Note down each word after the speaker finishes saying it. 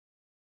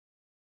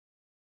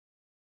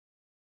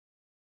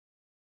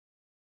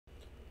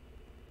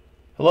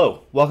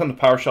Hello, welcome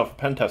to PowerShell for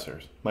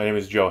Pentesters. My name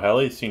is Joe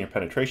Helly, Senior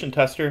Penetration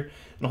Tester,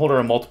 and holder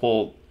of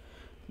multiple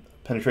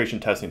penetration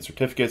testing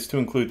certificates to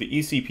include the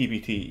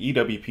ECPPT,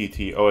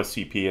 EWPT,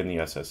 OSCP, and the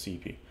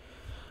SSCP.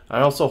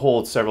 I also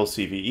hold several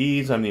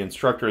CVEs. I'm the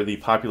instructor of the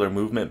Popular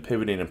Movement,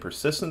 Pivoting, and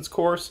Persistence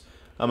course.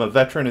 I'm a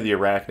veteran of the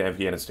Iraq and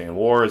Afghanistan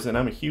wars, and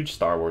I'm a huge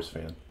Star Wars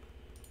fan.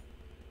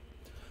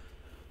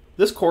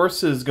 This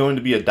course is going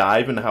to be a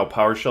dive into how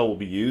PowerShell will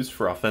be used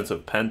for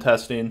offensive pen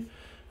testing,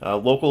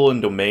 local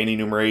and domain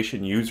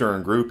enumeration, user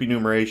and group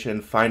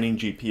enumeration, finding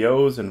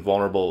GPOs and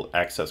vulnerable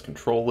access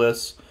control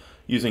lists,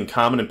 using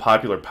common and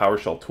popular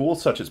PowerShell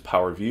tools such as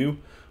PowerView,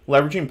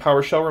 leveraging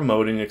PowerShell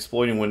remoting, and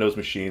exploiting Windows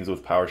machines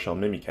with PowerShell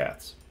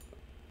Mimikatz.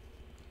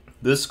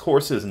 This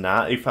course is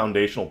not a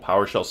foundational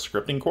PowerShell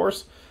scripting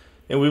course,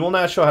 and we will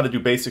not show how to do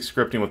basic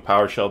scripting with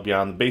PowerShell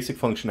beyond the basic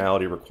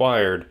functionality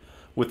required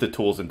with the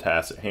tools and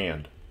tasks at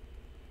hand.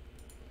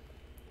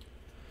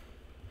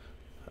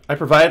 I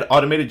provide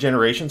automated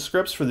generation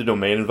scripts for the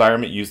domain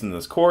environment used in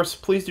this course.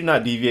 Please do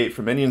not deviate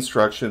from any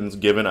instructions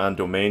given on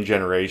domain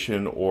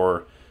generation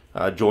or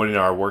joining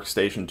our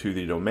workstation to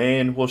the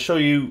domain. We'll show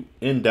you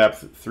in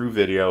depth through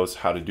videos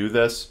how to do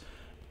this.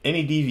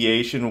 Any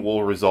deviation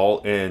will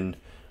result in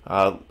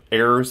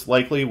errors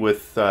likely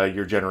with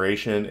your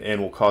generation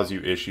and will cause you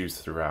issues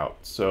throughout.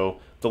 So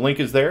the link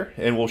is there,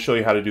 and we'll show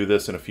you how to do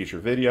this in a future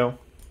video.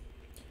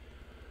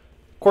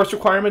 Course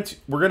requirements,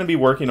 we're going to be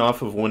working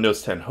off of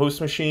Windows 10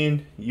 host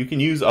machine. You can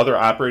use other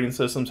operating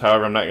systems,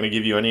 however, I'm not going to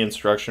give you any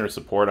instruction or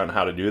support on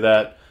how to do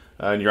that,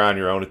 and you're on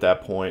your own at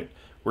that point.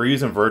 We're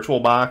using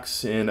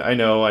VirtualBox, and I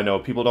know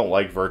people don't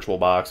like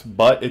VirtualBox,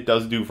 but it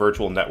does do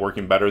virtual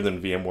networking better than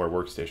VMware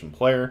Workstation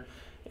Player,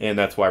 and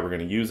that's why we're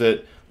going to use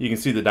it. You can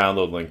see the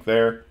download link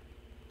there.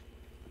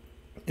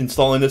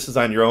 Installing this is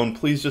on your own.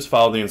 Please just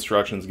follow the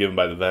instructions given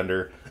by the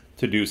vendor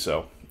to do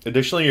so.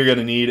 Additionally, you're going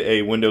to need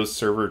a Windows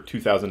Server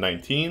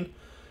 2019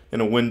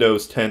 and a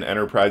Windows 10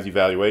 Enterprise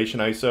Evaluation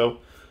ISO.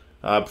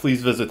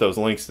 Please visit those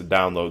links to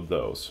download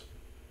those.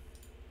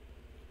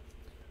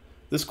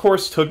 This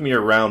course took me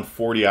around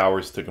 40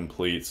 hours to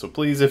complete, so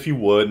please, if you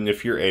would and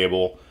if you're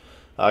able,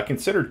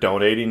 consider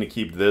donating to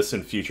keep this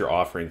and future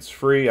offerings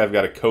free. I've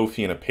got a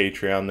Ko-fi and a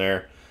Patreon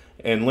there,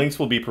 and links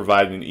will be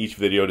provided in each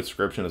video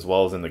description as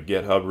well as in the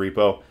GitHub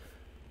repo.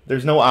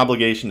 There's no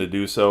obligation to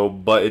do so,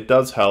 but it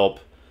does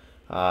help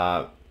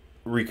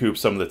recoup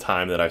some of the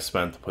time that I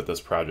spent to put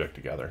this project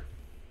together.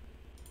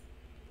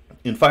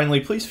 And finally,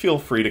 please feel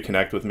free to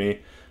connect with me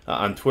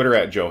on Twitter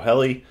at Joe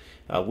Helly.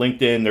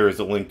 LinkedIn, there is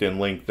a LinkedIn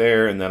link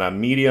there. And then on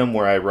Medium,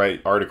 where I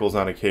write articles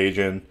on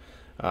occasion.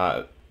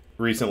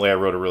 Recently, I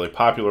wrote a really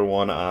popular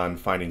one on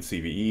finding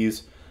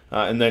CVEs.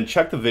 And then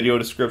check the video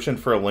description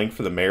for a link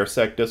for the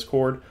MayorSec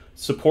Discord.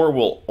 Support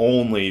will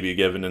only be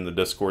given in the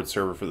Discord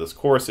server for this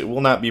course. It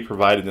will not be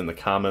provided in the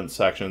comments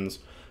sections.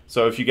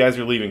 So if you guys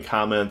are leaving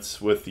comments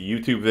with the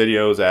YouTube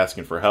videos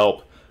asking for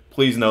help,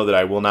 please know that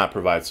I will not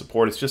provide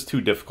support. It's just too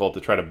difficult to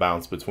try to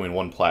bounce between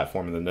one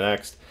platform and the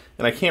next.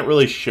 And I can't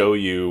really show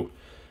you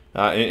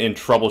and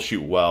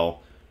troubleshoot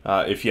well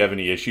if you have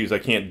any issues. I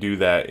can't do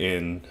that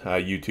in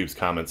YouTube's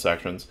comment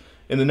sections.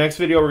 In the next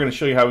video, we're going to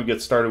show you how we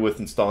get started with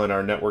installing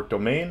our network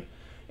domain.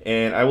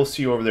 And I will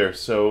see you over there.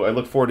 So I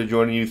look forward to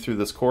joining you through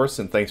this course,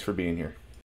 and thanks for being here.